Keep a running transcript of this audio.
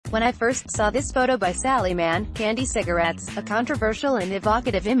When I first saw this photo by Sally Mann, candy cigarettes, a controversial and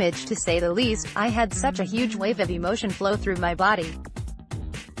evocative image to say the least, I had such a huge wave of emotion flow through my body.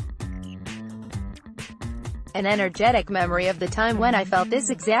 An energetic memory of the time when I felt this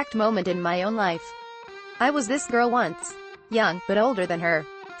exact moment in my own life. I was this girl once. Young, but older than her.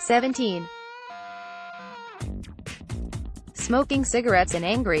 17. Smoking cigarettes and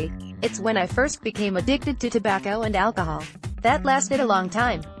angry. It's when I first became addicted to tobacco and alcohol. That lasted a long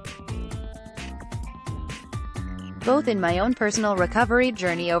time. Both in my own personal recovery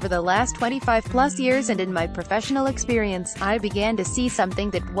journey over the last 25+ years and in my professional experience, I began to see something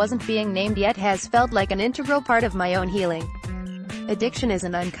that wasn't being named yet has felt like an integral part of my own healing. Addiction is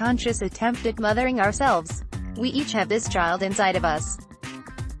an unconscious attempt at mothering ourselves. We each have this child inside of us.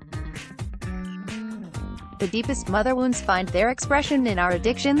 The deepest mother wounds find their expression in our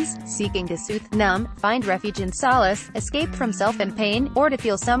addictions, seeking to soothe, numb, find refuge in solace, escape from self and pain, or to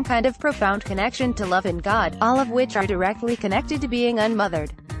feel some kind of profound connection to love and God, all of which are directly connected to being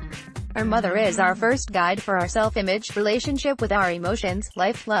unmothered. Our mother is our first guide for our self-image, relationship with our emotions,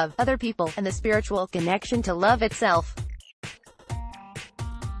 life, love, other people, and the spiritual connection to love itself.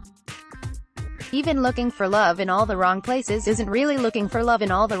 Even looking for love in all the wrong places isn't really looking for love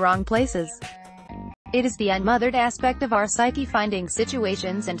in all the wrong places. It is the unmothered aspect of our psyche finding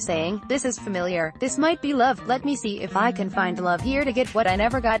situations and saying, this is familiar, this might be love, let me see if I can find love here to get what I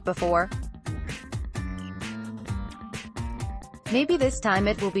never got before. Maybe this time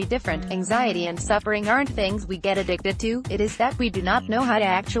it will be different. Anxiety and suffering aren't things we get addicted to, it is that we do not know how to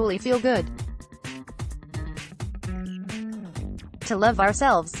actually feel good. To love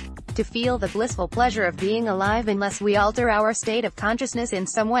ourselves. To feel the blissful pleasure of being alive unless we alter our state of consciousness in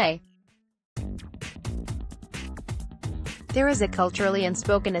some way. There is a culturally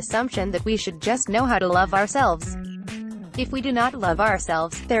unspoken assumption that we should just know how to love ourselves. If we do not love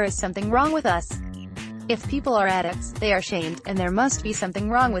ourselves, there is something wrong with us. If people are addicts, they are shamed, and there must be something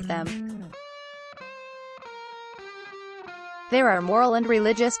wrong with them. There are moral and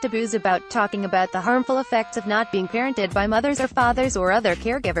religious taboos about talking about the harmful effects of not being parented by mothers or fathers or other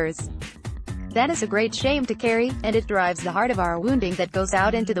caregivers. That is a great shame to carry, and it drives the heart of our wounding that goes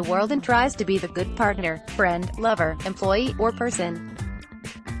out into the world and tries to be the good partner, friend, lover, employee, or person.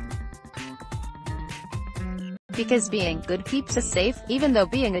 Because being good keeps us safe, even though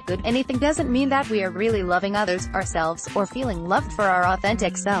being a good anything doesn't mean that we are really loving others, ourselves, or feeling loved for our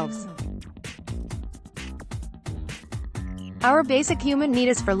authentic selves. Our basic human need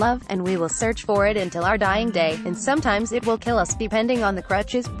is for love, and we will search for it until our dying day, and sometimes it will kill us depending on the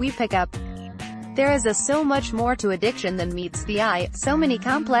crutches we pick up. There is so much more to addiction than meets the eye, so many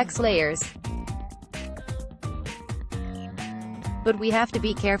complex layers. But we have to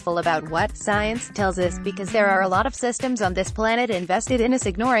be careful about what science tells us, because there are a lot of systems on this planet invested in us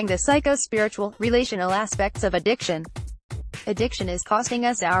ignoring the psycho-spiritual, relational aspects of addiction. Addiction is costing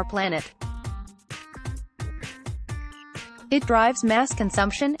us our planet. It drives mass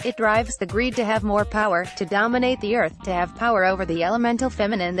consumption, it drives the greed to have more power, to dominate the earth, to have power over the elemental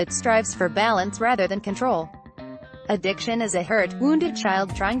feminine that strives for balance rather than control. Addiction is a hurt, wounded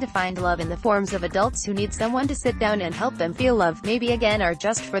child trying to find love in the forms of adults who need someone to sit down and help them feel love, maybe again or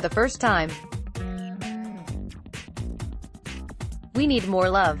just for the first time. We need more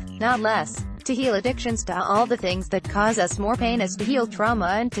love, not less. To heal addictions to all the things that cause us more pain is to heal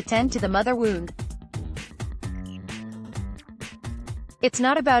trauma and to tend to the mother wound. It's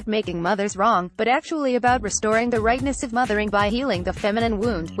not about making mothers wrong, but actually about restoring the rightness of mothering by healing the feminine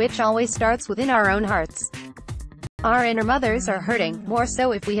wound, which always starts within our own hearts. Our inner mothers are hurting, more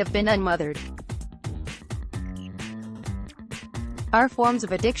so if we have been unmothered. Our forms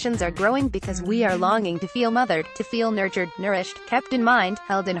of addictions are growing because we are longing to feel mothered, to feel nurtured, nourished, kept in mind,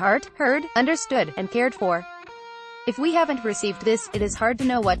 held in heart, heard, understood, and cared for. If we haven't received this, it is hard to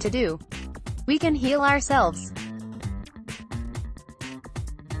know what to do. We can heal ourselves.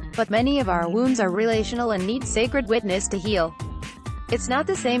 But many of our wounds are relational and need sacred witness to heal. It's not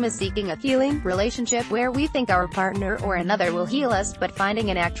the same as seeking a healing relationship where we think our partner or another will heal us, but finding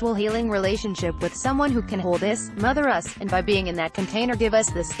an actual healing relationship with someone who can hold us, mother us, and by being in that container give us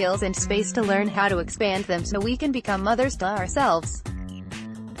the skills and space to learn how to expand them so we can become mothers to ourselves.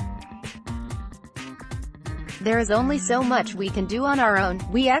 There is only so much we can do on our own.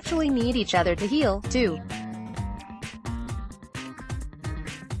 We actually need each other to heal, too.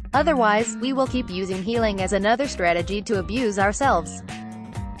 Otherwise, we will keep using healing as another strategy to abuse ourselves.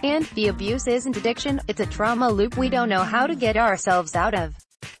 And the abuse isn't addiction, it's a trauma loop we don't know how to get ourselves out of.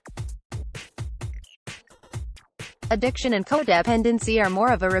 Addiction and codependency are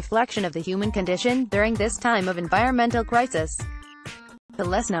more of a reflection of the human condition during this time of environmental crisis. the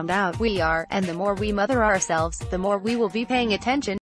less numbed out we are, and the more we mother ourselves, the more we will be paying attention